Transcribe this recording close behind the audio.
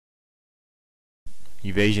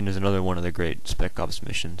Evasion is another one of the great Spec Ops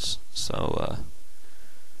missions. So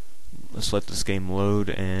let's let this game load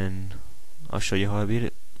and I'll show you how I beat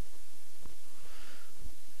it.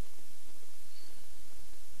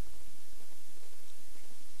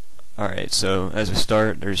 Alright, so as we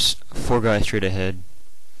start, there's 4 guys straight ahead.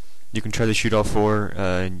 You can try to shoot all 4.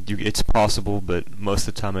 It's possible, but most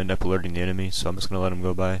of the time I end up alerting the enemy, so I'm just going to let them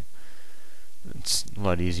go by. It's a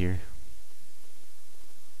lot easier.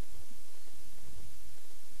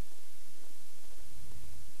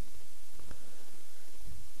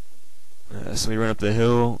 So we run up the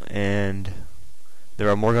hill, and there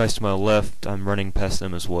are more guys to my left. I'm running past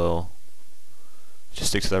them as well. Just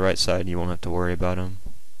stick to the right side and you won't have to worry about them.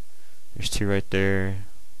 There's 2 right there.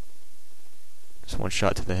 Just 1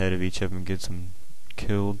 shot to the head of each of them gets them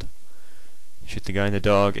killed. Shoot the guy in the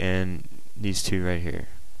dog and these 2 right here.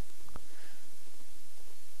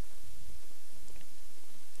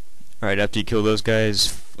 Alright, after you kill those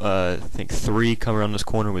guys, I think 3 come around this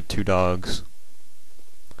corner with 2 dogs.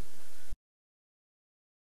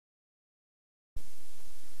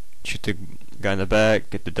 Shoot the guy in the back,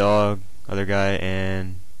 get the dog, other guy,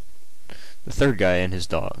 and the 3rd guy and his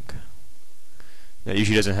dog. That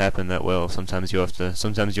usually doesn't happen that well. Sometimes you'll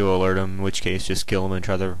alert them, in which case just kill them and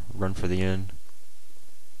try to run for the end.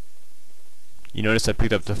 You notice I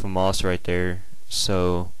picked up the FAMAS right there,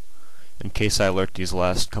 so in case I alert these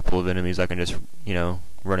last couple of enemies, I can just,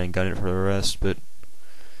 run and gun it for the rest, but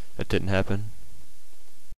that didn't happen.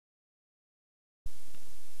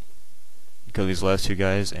 Kill these last 2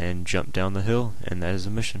 guys and jump down the hill, and that is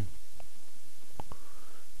the mission.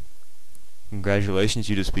 Congratulations,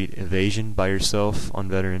 you just beat Evasion by yourself on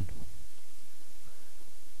Veteran.